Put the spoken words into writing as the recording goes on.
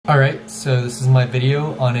Alright, so this is my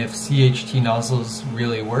video on if CHT nozzles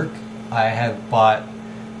really work. I have bought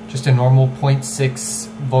just a normal 0.6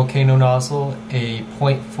 volcano nozzle, a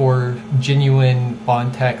 0.4 genuine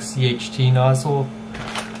Bondtech CHT nozzle.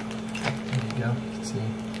 There you go, you can see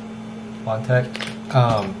Bondtech.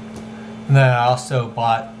 And then I also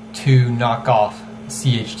bought two knockoff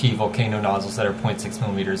CHT volcano nozzles that are 0.6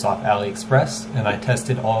 millimeters off AliExpress, and I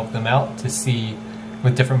tested all of them out to see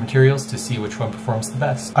with different materials to see which one performs the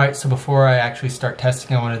best. Alright, so before I actually start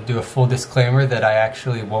testing, I want to do a full disclaimer that I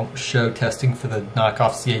actually won't show testing for the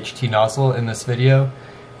knockoff CHT nozzle in this video,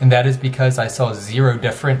 and that is because I saw zero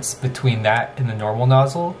difference between that and the normal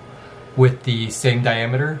nozzle with the same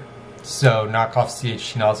diameter. So knockoff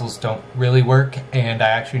CHT nozzles don't really work, and I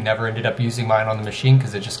actually never ended up using mine on the machine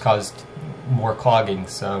because it just caused more clogging,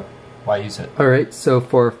 so why use it? Alright, so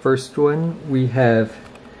for our first one we have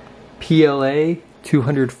PLA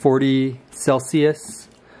 240 Celsius,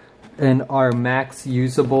 and our max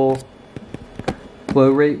usable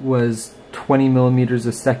flow rate was 20 millimeters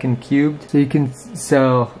a second cubed.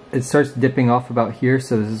 So it starts dipping off about here,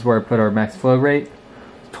 so this is where I put our max flow rate.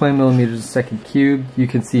 20 millimeters a second cubed. You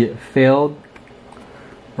can see it failed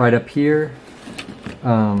right up here.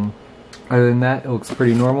 Other than that, it looks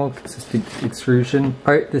pretty normal, consistent extrusion.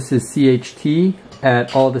 Alright, this is CHT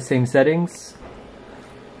at all the same settings.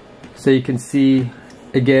 So you can see,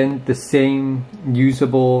 again, the same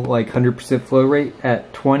usable, like 100% flow rate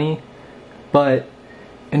at 20. But,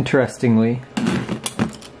 interestingly,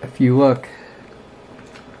 if you look,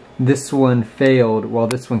 this one failed while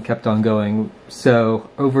this one kept on going. So,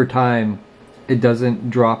 over time, it doesn't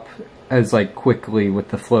drop as like quickly with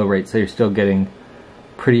the flow rate, so you're still getting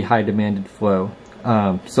pretty high demanded flow.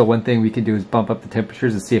 So one thing we could do is bump up the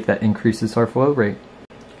temperatures and see if that increases our flow rate.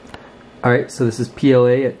 Alright, so this is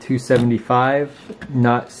PLA at 275,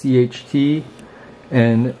 not CHT,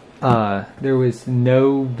 and there was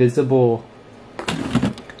no visible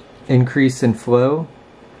increase in flow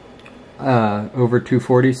over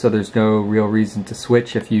 240, so there's no real reason to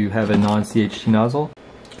switch if you have a non-CHT nozzle.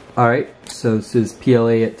 Alright, so this is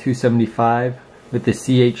PLA at 275 with the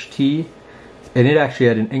CHT, and it actually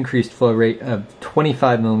had an increased flow rate of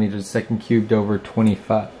 25 millimeters a second cubed over 20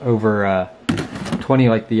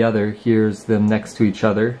 like the other. Here's them next to each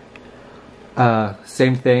other.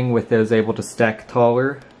 Same thing with those able to stack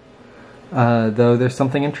taller, though there's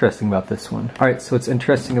something interesting about this one. Alright, so what's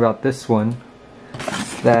interesting about this one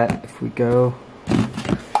is that if we go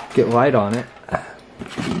get light on it,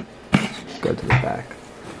 go to the back,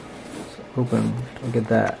 so open, look at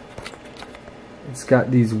that. It's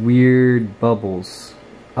got these weird bubbles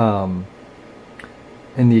in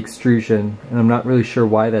the extrusion, and I'm not really sure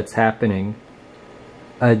why that's happening.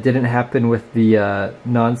 It didn't happen with the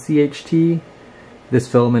non-CHT. This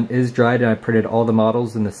filament is dried, and I printed all the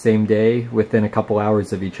models in the same day within a couple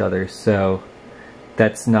hours of each other, so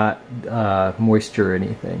that's not moisture or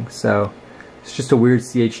anything. So it's just a weird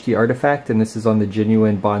CHT artifact, and this is on the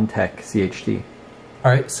genuine Bondtech CHT.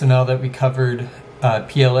 Alright, so now that we covered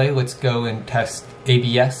PLA, let's go and test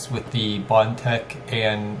ABS with the Bondtech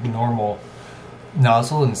and normal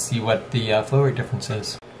nozzle and see what the flow rate difference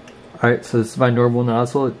is. Alright, so this is my normal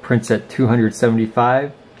nozzle. It prints at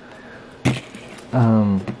 275.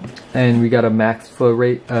 And we got a max flow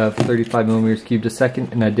rate of 35 millimeters cubed a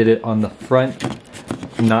second, and I did it on the front,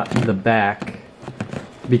 not the back,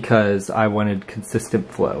 because I wanted consistent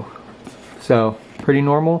flow. So, pretty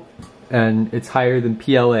normal, and it's higher than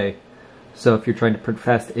PLA. So if you're trying to print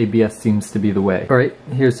fast, ABS seems to be the way. Alright,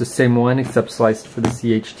 here's the same one except sliced for the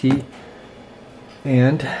CHT.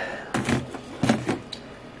 And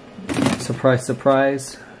surprise,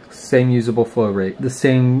 surprise, same usable flow rate. The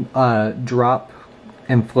same drop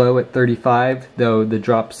and flow at 35, though the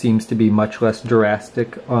drop seems to be much less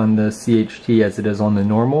drastic on the CHT as it is on the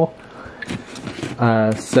normal.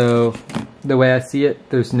 So the way I see it,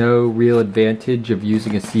 there's no real advantage of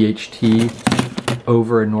using a CHT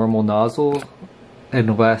over a normal nozzle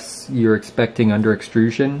unless you're expecting under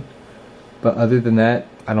extrusion. But other than that,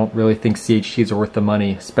 I don't really think CHTs are worth the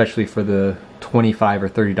money, especially for the $25 or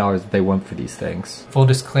 $30 that they want for these things. Full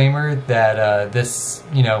disclaimer that this,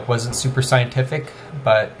 wasn't super scientific,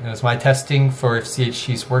 but it was my testing for if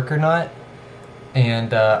CHTs work or not,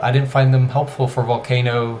 and I didn't find them helpful for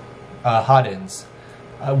volcano hot ends.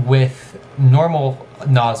 With normal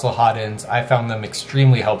nozzle hot ends, I found them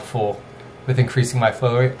extremely helpful with increasing my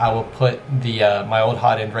flow rate. I will put the my old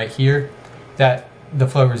hot end right here. That the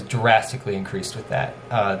flow was drastically increased with that,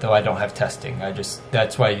 though I don't have testing.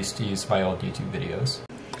 That's why I used to use my old YouTube videos.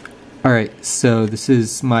 Alright, so this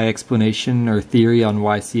is my explanation or theory on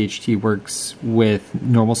why CHT works with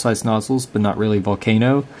normal sized nozzles but not really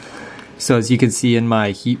volcano. So as you can see in my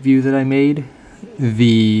heat view that I made,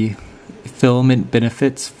 the filament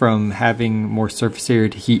benefits from having more surface area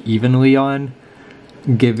to heat evenly on,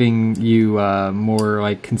 giving you more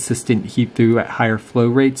like consistent heat through at higher flow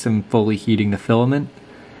rates and fully heating the filament.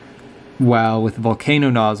 While with volcano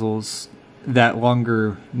nozzles, that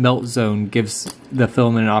longer melt zone gives the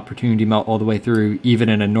filament an opportunity to melt all the way through, even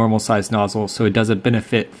in a normal sized nozzle, so it doesn't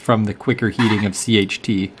benefit from the quicker heating of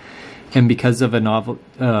CHT. And because of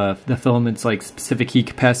the filament's like specific heat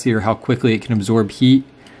capacity or how quickly it can absorb heat,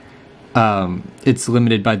 it's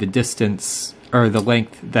limited by the distance or the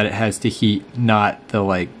length that it has to heat, not the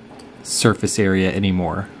like surface area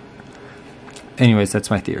anymore. Anyways, that's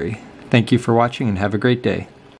my theory. Thank you for watching and have a great day.